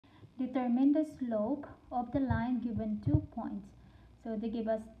determine the slope of the line given 2 points. So they give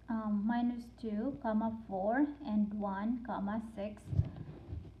us minus 2, comma 4 and 1, comma 6,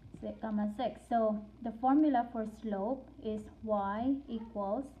 comma 6. So the formula for slope is y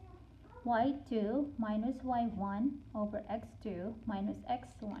equals y2 minus y1 over x2 minus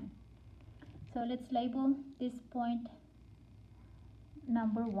x1. So let's label this point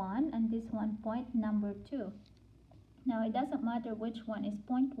number 1 and this one point number 2. Now it doesn't matter which one is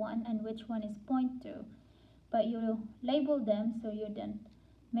point 1 and which one is point 2, but you label them so you don't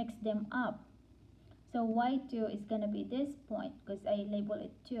mix them up. So y2 is going to be this point because I label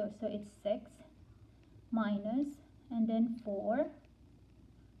it 2, so it's 6 minus and then 4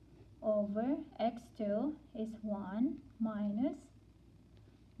 over x2 is 1 minus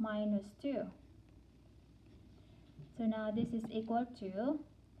 2. So now this is equal to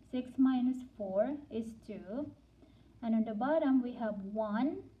 6 minus 4 is 2, and on the bottom we have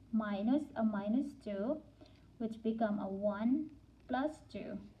 1 minus a minus 2, which become a 1 plus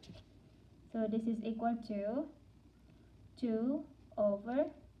 2. So this is equal to 2 over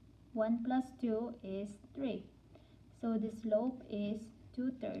 1 plus 2 is 3. So the slope is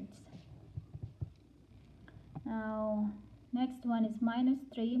 2/3. Now next one is minus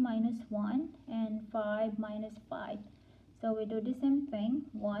 3 minus 1 and 5 minus 5. So we do the same thing.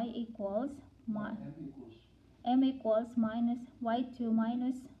 Y equals m equals minus y2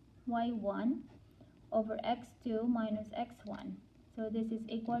 minus y1 over x2 minus x1. So this is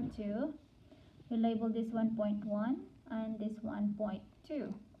equal to, we label this 1.1 and this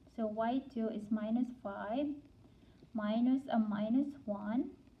 1.2. So y2 is minus 5 minus a minus 1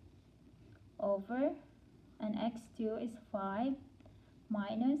 over, and x2 is 5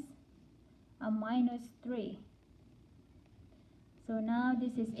 minus a minus 3. So now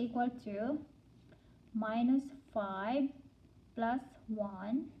this is equal to minus 5 plus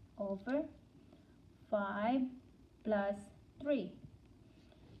 1 over 5 plus 3.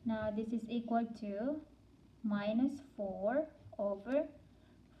 Now this is equal to minus 4 over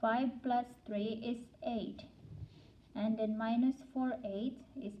 5 plus 3 is 8. And then minus 4/8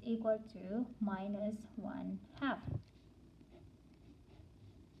 is equal to minus 1/2.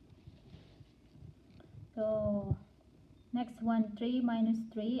 So next one, 3 minus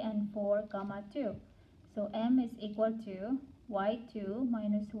 3 and 4, comma 2. So m is equal to y2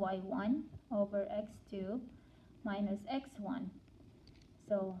 minus y1 over x2 minus x1.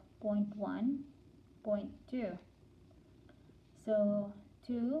 So 0.1, 0.2. So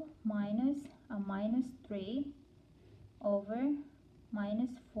 2 minus a minus 3 over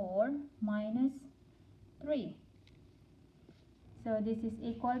minus 4 minus 3. So this is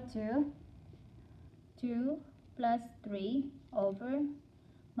equal to 2 plus 3 over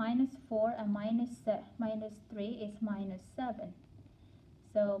minus 4 and minus 3 is minus 7.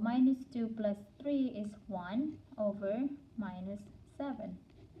 So minus 2 plus 3 is 1 over minus 7.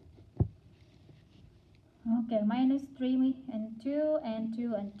 Okay, minus 3 and 2 and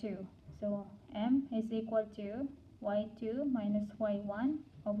 2 and 2. So m is equal to y2 minus y1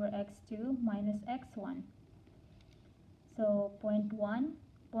 over x2 minus x1. So 0.1,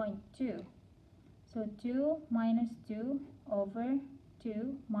 0.2. So 2 minus 2 over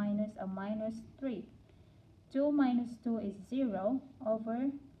 2 minus a minus 3. 2 minus 2 is 0 over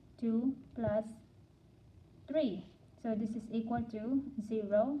 2 plus 3. So this is equal to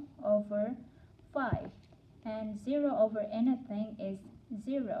 0 over 5. And 0 over anything is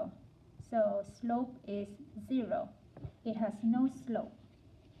 0. So slope is 0. It has no slope.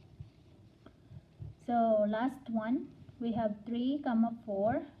 So last one, we have 3,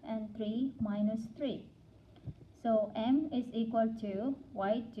 4 and 3 minus 3. So m is equal to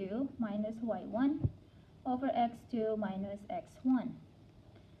y2 minus y1 over x2 minus x1.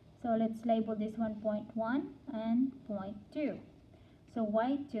 So let's label this one 0.1 and 0.2. So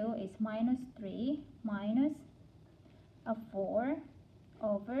y2 is minus 3 minus a 4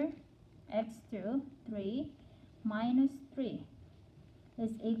 over x2, 3 minus 3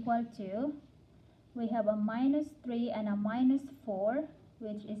 is equal to, we have a minus 3 and a minus 4,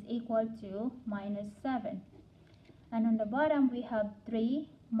 which is equal to minus 7. And on the bottom we have 3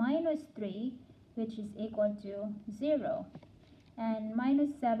 minus 3, which is equal to 0. And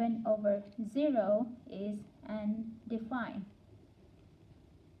minus 7 over 0 is undefined.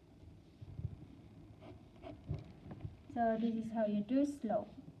 So this is how you do slope.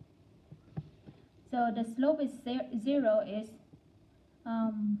 So the slope is 0 is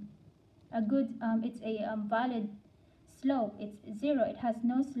a good, it's a valid slope. It's 0, it has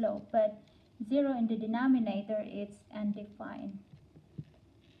no slope, but 0 in the denominator, it's undefined.